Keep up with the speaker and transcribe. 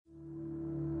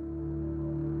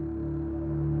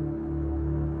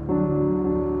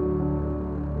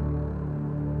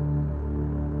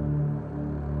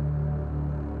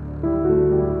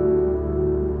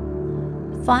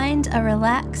Find a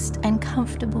relaxed and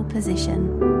comfortable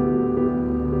position,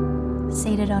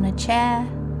 seated on a chair,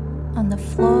 on the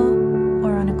floor,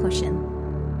 or on a cushion.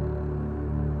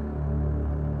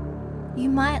 You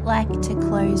might like to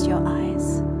close your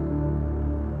eyes.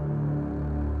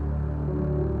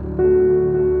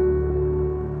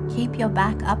 Keep your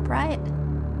back upright,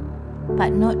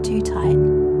 but not too tight.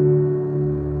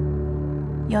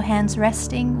 Your hands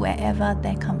resting wherever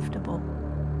they're comfortable.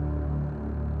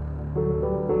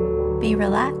 Be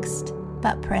relaxed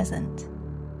but present.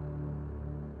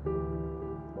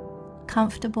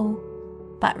 Comfortable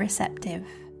but receptive.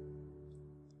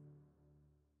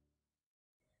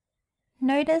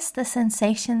 Notice the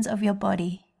sensations of your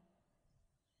body,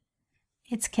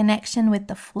 its connection with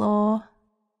the floor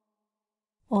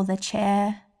or the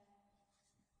chair.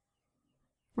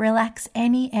 Relax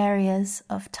any areas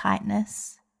of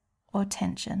tightness or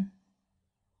tension.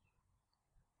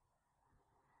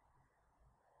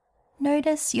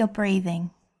 Notice your breathing,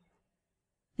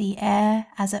 the air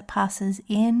as it passes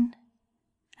in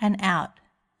and out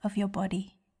of your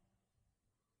body.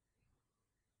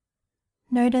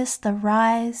 Notice the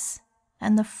rise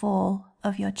and the fall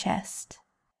of your chest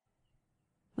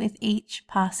with each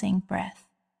passing breath.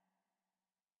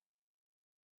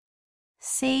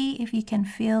 See if you can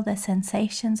feel the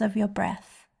sensations of your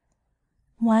breath,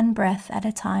 one breath at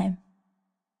a time.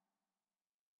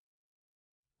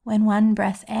 When one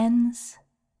breath ends,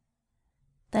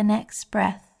 the next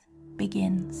breath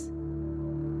begins.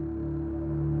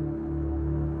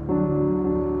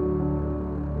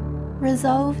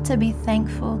 Resolve to be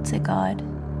thankful to God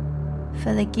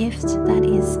for the gift that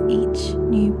is each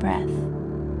new breath,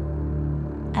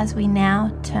 as we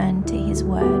now turn to His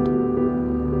Word.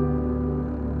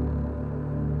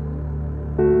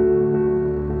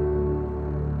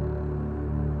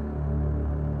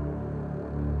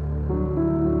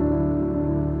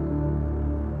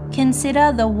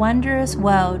 Consider the wondrous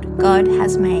world God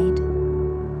has made.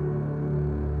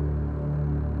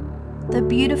 The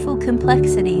beautiful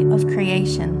complexity of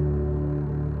creation.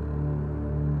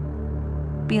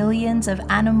 Billions of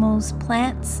animals,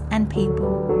 plants, and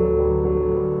people.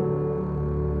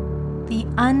 The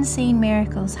unseen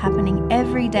miracles happening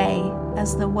every day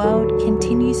as the world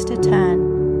continues to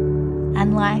turn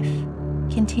and life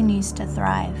continues to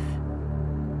thrive.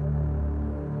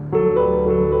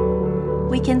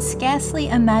 We can scarcely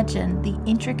imagine the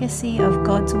intricacy of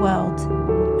God's world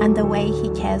and the way He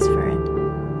cares for it.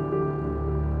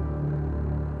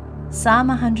 Psalm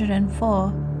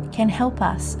 104 can help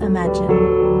us imagine.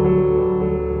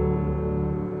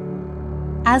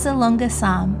 As a longer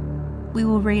psalm, we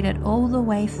will read it all the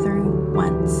way through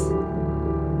once.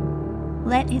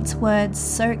 Let its words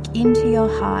soak into your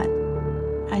heart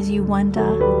as you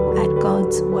wonder at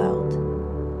God's world.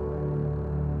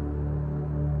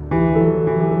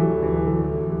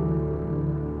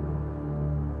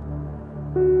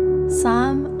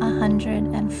 Psalm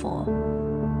 104.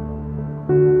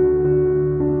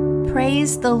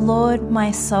 Praise the Lord,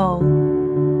 my soul.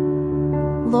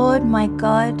 Lord my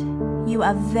God, you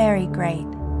are very great.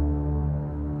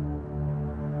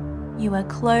 You are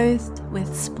clothed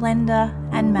with splendor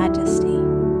and majesty.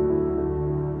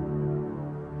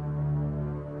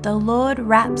 The Lord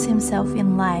wraps Himself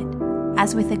in light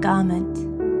as with a garment.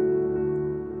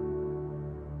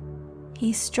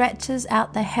 He stretches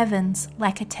out the heavens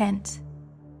like a tent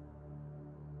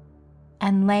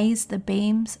and lays the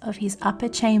beams of His upper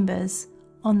chambers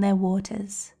on their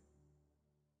waters.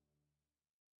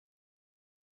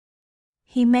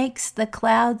 He makes the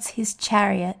clouds His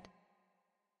chariot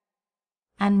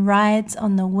and rides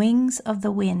on the wings of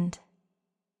the wind.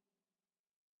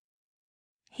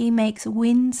 He makes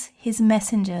winds His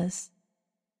messengers,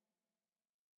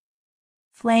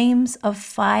 flames of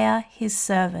fire His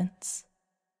servants.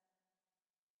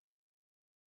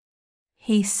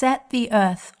 He set the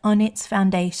earth on its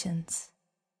foundations.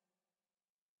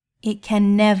 It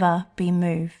can never be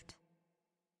moved.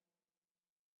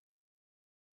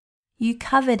 You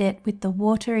covered it with the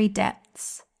watery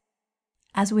depths,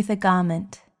 as with a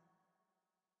garment.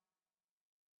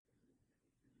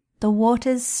 The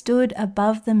waters stood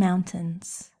above the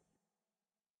mountains.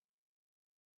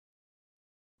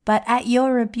 But at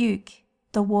your rebuke,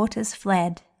 the waters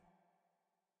fled.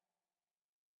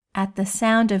 At the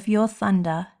sound of your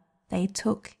thunder, they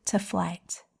took to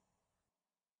flight.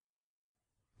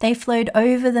 They flowed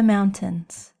over the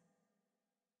mountains.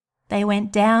 They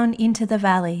went down into the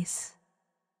valleys,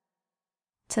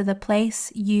 to the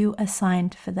place you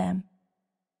assigned for them.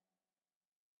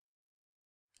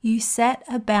 You set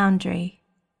a boundary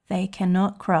they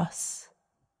cannot cross.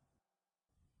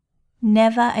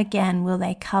 Never again will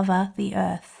they cover the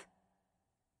earth.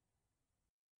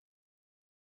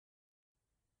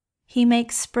 He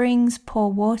makes springs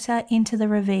pour water into the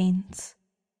ravines.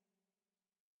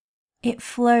 It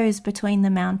flows between the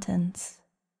mountains.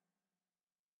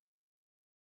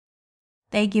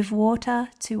 They give water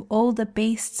to all the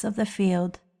beasts of the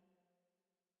field.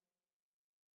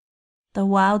 The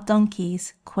wild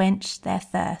donkeys quench their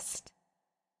thirst.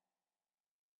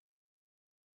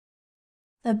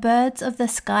 The birds of the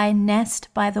sky nest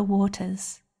by the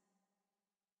waters.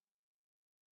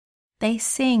 They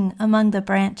sing among the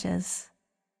branches.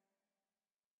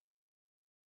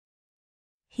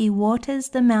 He waters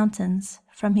the mountains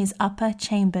from his upper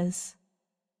chambers.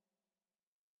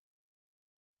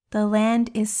 The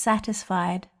land is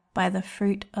satisfied by the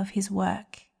fruit of his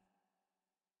work.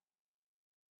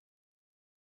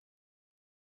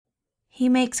 He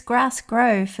makes grass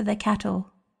grow for the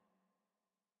cattle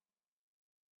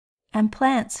and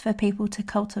plants for people to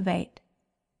cultivate,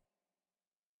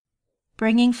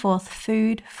 bringing forth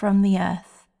food from the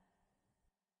earth,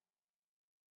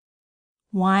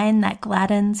 wine that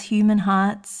gladdens human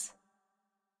hearts,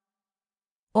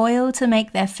 oil to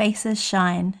make their faces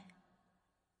shine,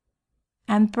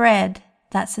 and bread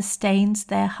that sustains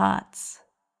their hearts.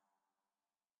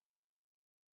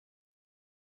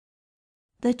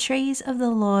 The trees of the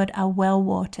Lord are well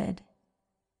watered,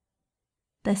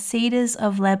 the cedars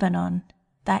of Lebanon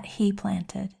that he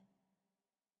planted.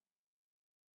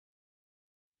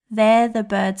 There the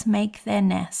birds make their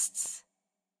nests.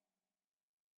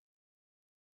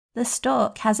 The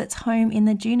stork has its home in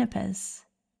the junipers.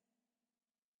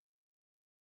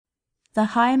 The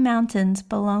high mountains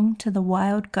belong to the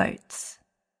wild goats.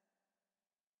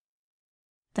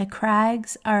 The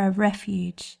crags are a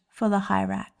refuge for the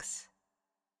hyrax.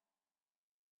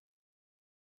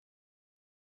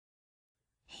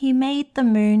 He made the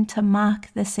moon to mark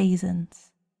the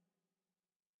seasons,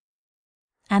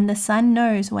 and the sun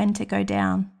knows when to go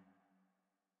down.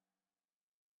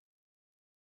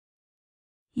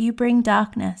 You bring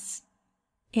darkness,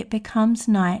 it becomes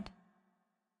night,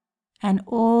 and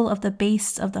all of the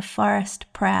beasts of the forest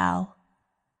prowl.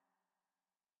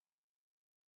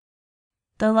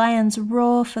 The lions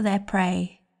roar for their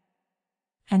prey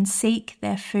and seek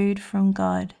their food from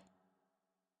God.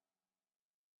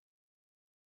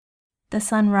 The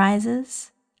sun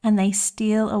rises and they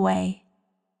steal away.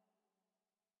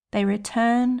 They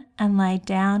return and lie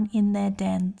down in their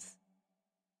dens.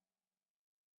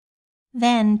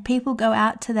 Then people go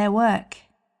out to their work,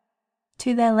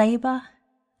 to their labor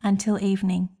until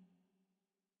evening.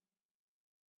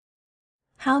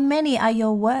 How many are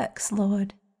your works,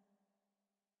 Lord?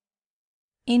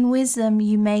 In wisdom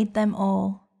you made them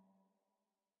all.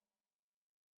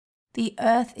 The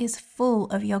earth is full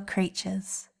of your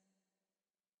creatures.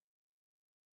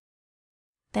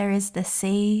 There is the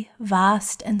sea,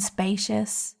 vast and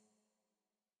spacious,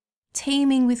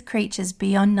 teeming with creatures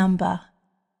beyond number,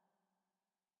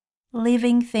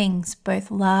 living things both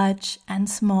large and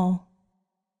small.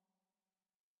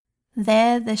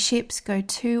 There the ships go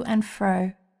to and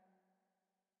fro,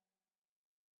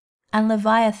 and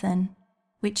Leviathan,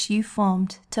 which you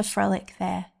formed to frolic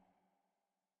there.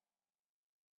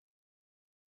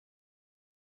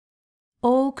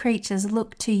 All creatures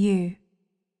look to you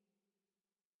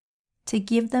to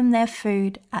give them their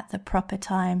food at the proper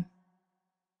time.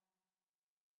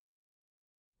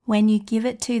 When you give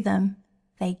it to them,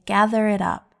 they gather it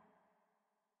up.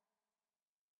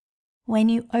 When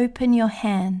you open your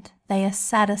hand, they are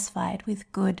satisfied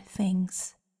with good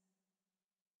things.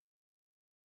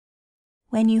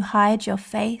 When you hide your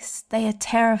face, they are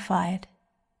terrified.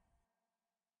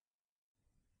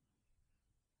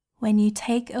 When you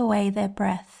take away their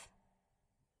breath,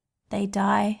 they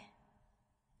die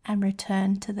and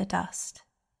return to the dust.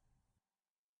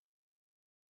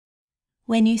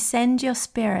 When you send your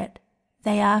spirit,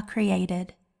 they are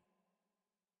created,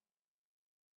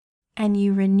 and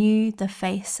you renew the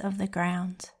face of the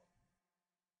ground.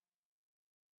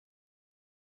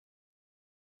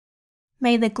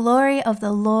 May the glory of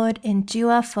the Lord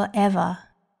endure forever.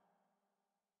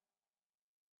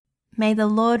 May the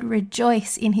Lord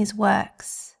rejoice in his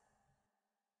works.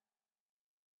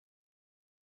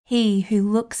 He who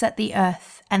looks at the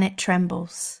earth and it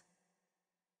trembles,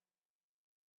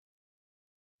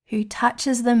 who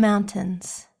touches the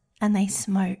mountains and they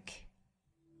smoke.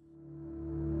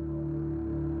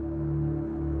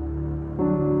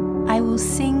 I will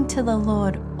sing to the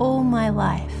Lord all my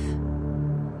life.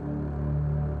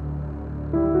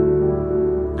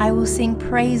 I will sing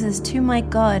praises to my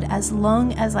God as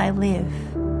long as I live.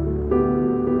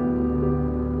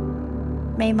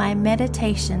 May my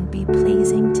meditation be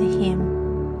pleasing to Him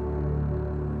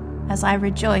as I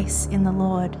rejoice in the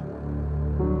Lord.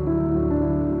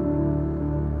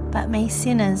 But may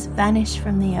sinners vanish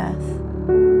from the earth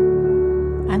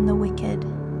and the wicked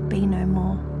be no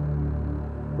more.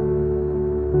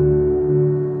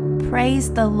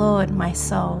 Praise the Lord, my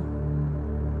soul.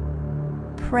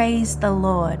 Praise the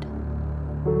Lord.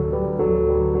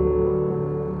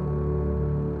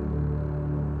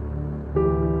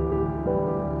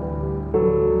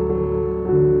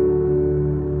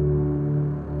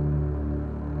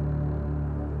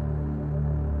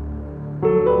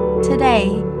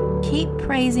 Today, keep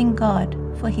praising God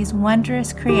for His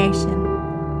wondrous creation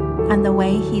and the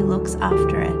way He looks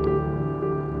after it.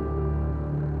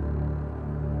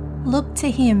 Look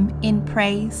to Him in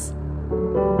praise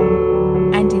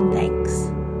and in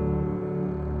thanks.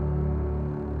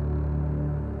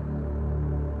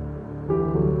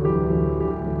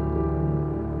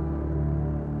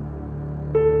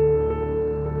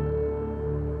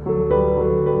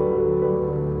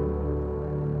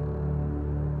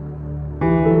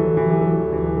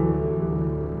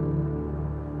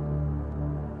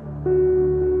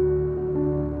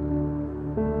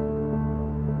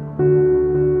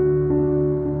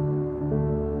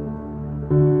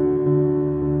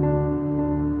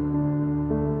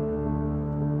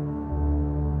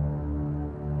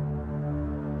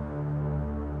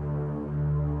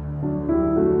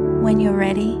 When you're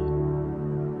ready,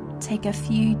 take a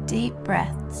few deep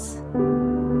breaths